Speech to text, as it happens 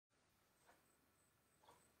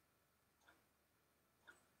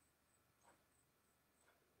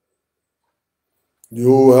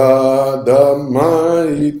You are the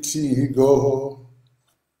mighty God,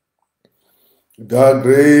 the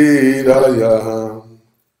great I am.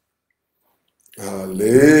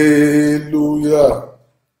 Hallelujah.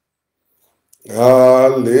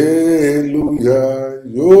 Hallelujah.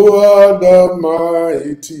 You are the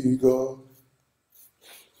mighty God,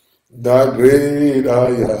 the great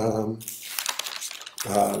I am.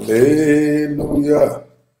 Hallelujah.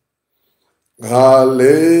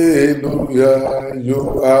 Hallelujah.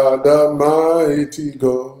 You are the mighty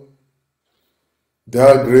God,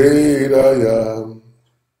 the great I am.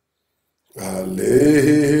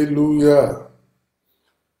 Hallelujah.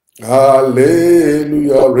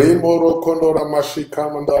 Hallelujah. Remoro kondora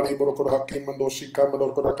mashikamandari morokoro hakimando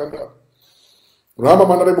shikamando korakanda. Rama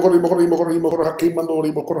mandari mokori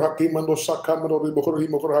hakimando sakamando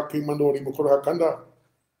hakanda.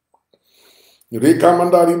 Rika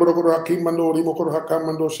mandari morokoro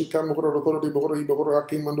hakamando shikamando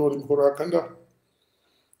hakanda.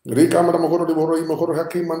 Rika mandari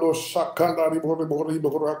hakimando sakandari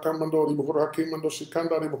hakimando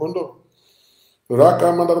shikandari mokondo.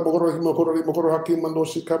 Raka mandar bokoro hakim mando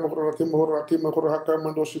shika mokoro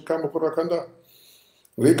hakamando shika mokoro kanda.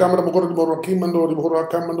 Rika mandar bokoro hakim mando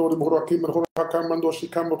hakamando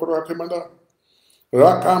shika mokoro hakamanda.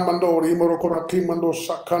 Raka mando hakim mando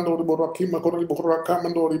sakando hakim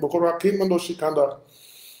mando shikanda.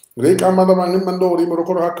 Rika mandar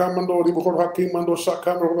mando hakim mando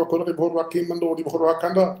sakando hakim mando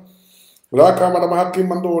hakanda. Rakamada Mahaki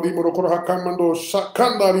Mando, Rimokoro Hakamando,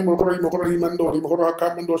 Sakanda, Rimokoro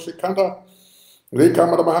Hakamando, Shikanda,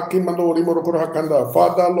 Rikamada Mahaki Mando, Rimokoro Hakanda.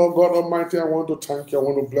 Father, Lord God Almighty, I want to thank you. I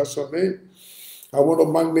want to bless your name. I want to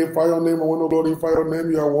magnify your name. I want to glorify your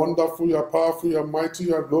name. You are wonderful, you are powerful, you are mighty,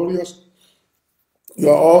 you are glorious.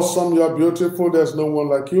 You are awesome, you are beautiful. There's no one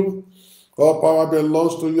like you. All power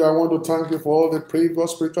belongs to you. I want to thank you for all the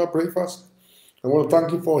previous spiritual breakfast. I want to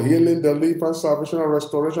thank you for healing, deliverance, salvation, and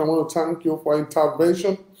restoration. I want to thank you for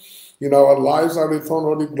intervention in our lives. I return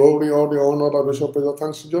all the glory, all the honor, the bishop, praise,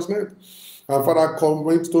 thanks in Jesus' name. And Father, I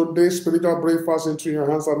commit today's spiritual breakfast into your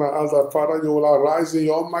hands, and I ask that, Father, you will arise in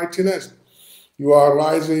your mightiness. You are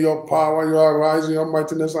rising in your power. You are rising in your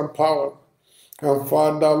mightiness and power. And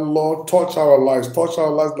Father, Lord, touch our lives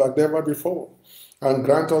like never before. And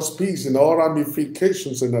grant us peace in all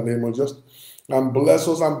ramifications in the name of Jesus. And bless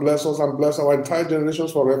us and bless us and bless our entire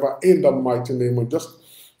generations forever in the mighty name of Jesus.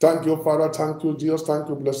 Thank you, Father. Thank you, Jesus. Thank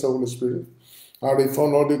you, blessed Holy Spirit. I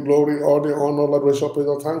return all the glory, all the honor, all the worship,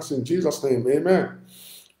 and thanks in Jesus' name. Amen.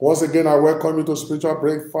 Once again, I welcome you to Spiritual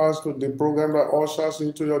Breakfast, to the program that ushers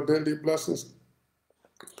into your daily blessings.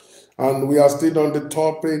 And we are still on the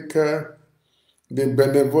topic, the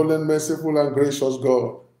benevolent, merciful, and gracious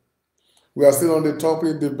God. We are still on the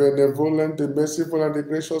topic, the benevolent, the merciful, and the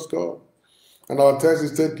gracious God. And our text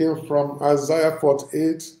is taken from Isaiah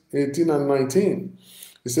 48, 18 and 19.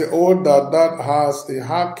 It says, "Oh, that has a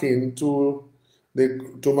hearkened to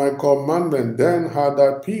my commandment, then had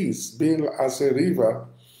thy peace been as a river,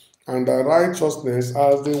 and thy righteousness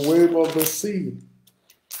as the wave of the sea."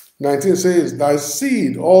 19 says, "Thy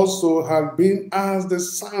seed also had been as the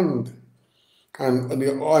sand, and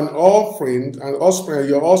offspring,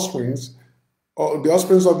 your offsprings, the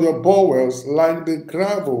offsprings of your bowels, like the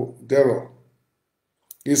gravel thereof.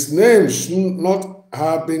 His name should not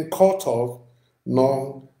have been cut off,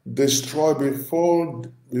 nor destroyed before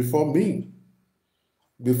me.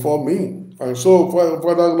 And so,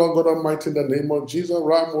 Father, Lord God Almighty, in the name of Jesus,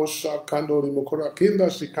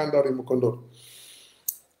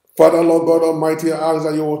 Father, Lord God Almighty, I ask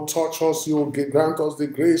that you will touch us, you will grant us the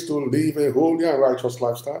grace to live a holy and righteous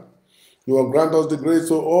lifestyle. You will grant us the grace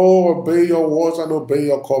to obey your words and obey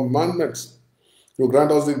your commandments. You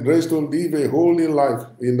grant us the grace to live a holy life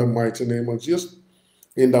in the mighty name of Jesus.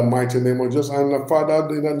 In the mighty name of Jesus. And Father,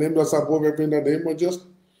 in the name that's above every, in the name of Jesus.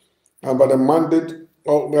 And by the mandate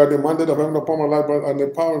of heaven upon my life, and the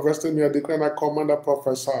power invested in me, I declare and I command and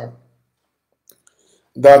prophesy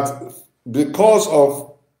that because of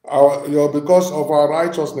our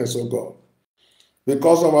righteousness, O God,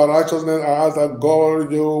 because of our righteousness, I ask that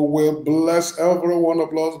God, you will bless every one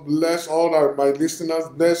of us, bless all my listeners,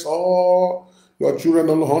 bless all your children,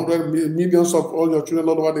 all 100 millions of all your children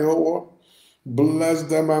all over the whole world. Bless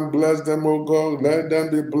them, O God. Let them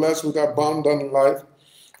be blessed with abundant life,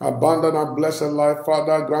 abundant and blessed life.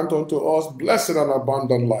 Father, grant unto us blessed and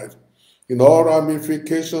abundant life in all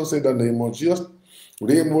ramifications in the name of Jesus. I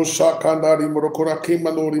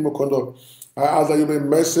ask that you be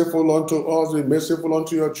merciful unto us, be merciful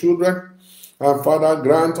unto your children. And Father,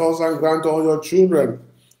 grant us and grant all your children,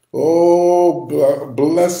 oh,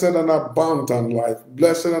 blessed and abundant life,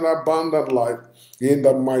 blessed and abundant life in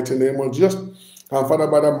the mighty name of Jesus. And Father,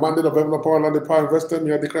 by the mandate of heaven upon and the power invested in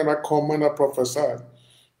me, I declare and I command and prophesy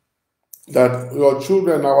that your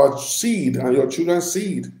children, our seed, and your children's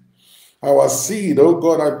seed, our seed, oh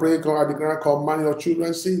God, I pray, God, I declare and command your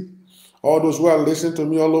children's seed. All those who are listening to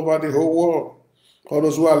me all over the whole world, all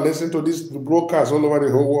those who are listening to this broadcast all over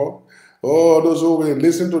the whole world, all those who will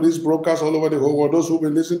listen to this broadcast all over the whole world, those who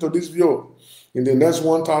will listen to this video in the next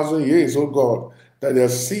 1,000 years, oh God, that their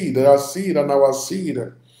seed and our seed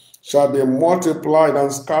shall be multiplied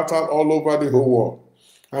and scattered all over the whole world.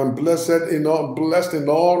 And blessed in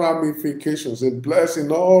all ramifications, and blessed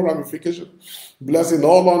in all ramifications, blessed in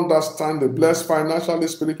all understanding, blessed financially,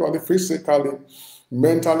 spiritually, physically,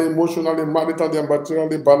 mentally, emotionally, maritally, and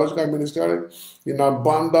materially, biologically, ministerially, in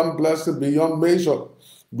abundant blessing beyond measure,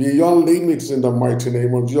 beyond limits, in the mighty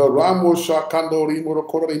name of Jesus. Ramo Shakando Rimoro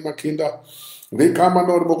Makinda. And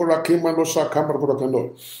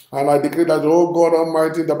I decree that, oh God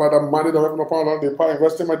Almighty, that by the money of heaven upon the power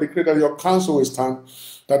investing, I decree that your counsel will stand.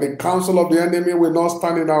 That the counsel of the enemy will not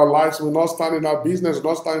stand in our lives, will not stand in our business,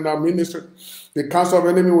 will not stand in our ministry. The counsel of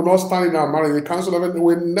the enemy will not stand in our marriage. The counsel of the enemy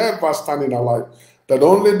will never stand in our life. That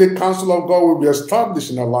only the counsel of God will be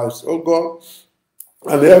established in our lives, oh God.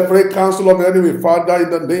 And every counsel of the enemy, Father,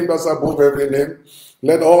 in the name that's above every name,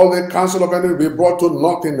 let all the counsel of the enemy be brought to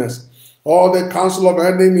nothingness. All the counsel of the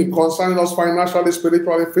enemy concerning us financially,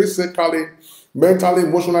 spiritually, physically, mentally,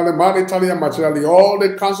 emotionally, maritally, and materially, all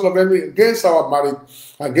the counsel of the enemy against our marriage,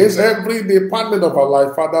 against every department of our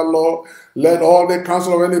life, Father, Lord, let all the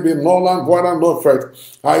counsel of the enemy be null and void and no effect.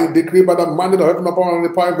 I decree by the mandate of heaven upon the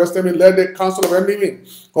power invested in me, let the counsel of the enemy,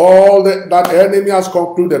 all that enemy has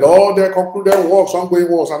concluded, all their concluded works,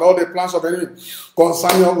 ongoing works, and all the plans of the enemy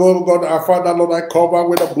concerning your God, our Father, Lord, I cover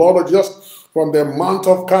with the blood of Jesus. From the Mount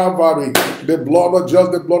of Calvary, the blood of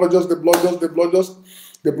just, the blood of just, the blood just, the blood just,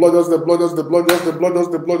 the blood just, the blood just, the blood just, the blood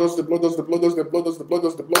just, the blood just, the blood just, the blood just, the blood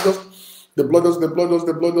just, the blood just, the blood just, the blood just, the blood just,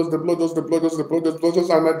 the blood just, the blood just, the blood just, the blood just, the blood just,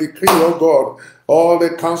 and I decree, oh God, all the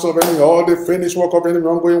counsel of enemy, all the finished work of enemy,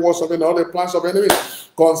 ongoing works of enemy, all the plans of enemy,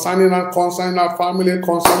 concerning our family,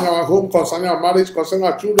 concerning our home, concerning our marriage, concerning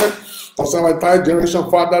our children, concerning our entire generation,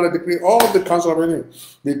 Father, I decree all the counsel of enemy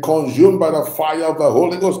be consumed by the fire of the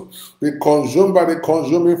Holy Ghost, be consumed by the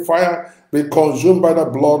consuming fire, be consumed by the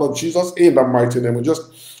blood of Jesus in the mighty name of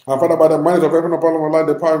Jesus. And Father, by the might of heaven upon my life,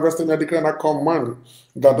 the power invested in, I declare and I command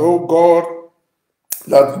that, oh God,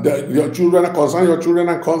 that your children are concerning your children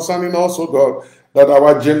and concerning also, God, that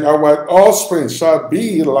our offspring shall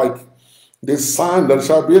be like the sand, that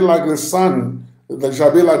shall be like the sun, that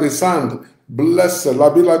shall be like the sand. Blessed,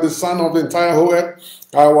 shall be like the sand of the entire whole earth.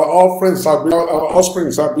 Our offerings shall be, our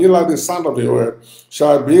offspring shall be like the sand of the whole earth.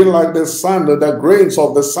 Shall be like the sand, the grains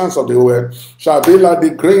of the sands of the whole earth. Shall be like the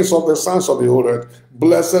grains of the sands of the whole earth.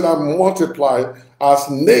 Blessed and multiply as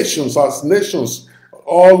nations, as nations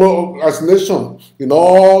in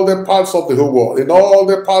all the parts of the whole world, in all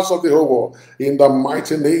the parts of the whole world, in the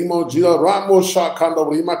mighty name of Jesus. Ramo Shakanda,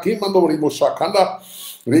 Rimakimando, Rimo Shakanda.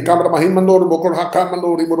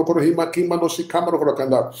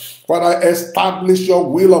 Father, establish your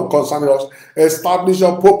will concerning us, establish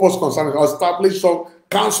your purpose concerning us, establish your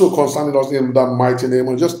counsel concerning us in the mighty name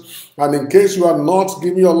of Jesus. And in case you are not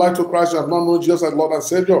giving your life to Christ, you have not known Jesus as Lord and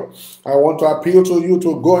Savior, I want to appeal to you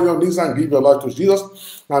to go on your knees and give your life to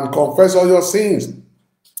Jesus and confess all your sins.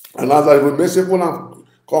 And as I will be merciful and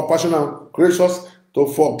compassionate and gracious to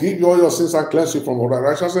forgive you all your sins and cleanse you from all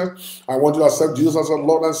unrighteousness, I want you to accept Jesus as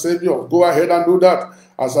Lord and Savior. Go ahead and do that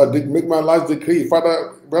as I make my life decree.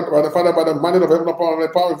 Father, by the mandate of heaven upon the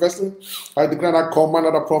power investing, I declare and I command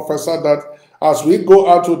and I prophesy that as we go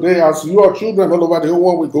out today, as your children all over the whole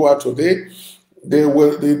world will go out today, they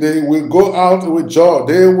will go out with joy.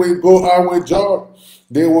 They will go out with joy.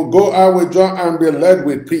 They will go out with joy and be led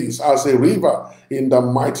with peace as a river in the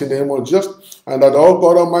mighty name of Jesus. And that, oh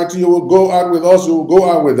God Almighty, you will go out with us, you will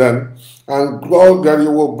go out with them. And God, that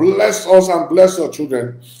you will bless us and bless your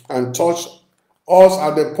children and touch us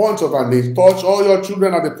at the point of our needs. Touch all your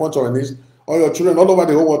children at the point of our needs. All your children all over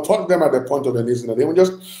the whole world, touch them at the point of their needs in the name of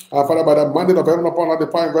Jesus. And Father, by the mandate of heaven upon the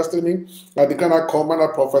power invested in me, I declare and command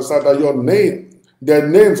and prophesy that your name, their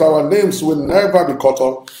names, our names will never be cut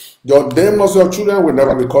off. Your name of your children will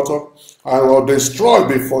never be cut off. And will destroy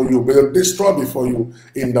before you, will destroy before you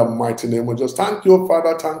in the mighty name of Jesus. Thank you,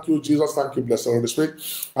 Father. Thank you, Jesus. Thank you, blessed Holy Spirit.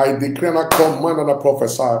 I declare and I command and I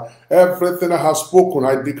prophesy. Everything I have spoken,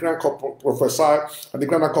 I declare and prophesy. I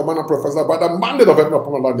declare and I command and prophesy by the mandate of heaven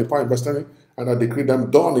upon my life, the power investing, and I decree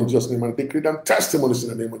them done in Jesus' name. And I decree them testimonies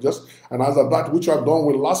in the name of Jesus. And as that which you have done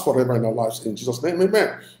will last forever in our lives. In Jesus' name,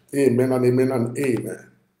 amen. Amen and amen and amen.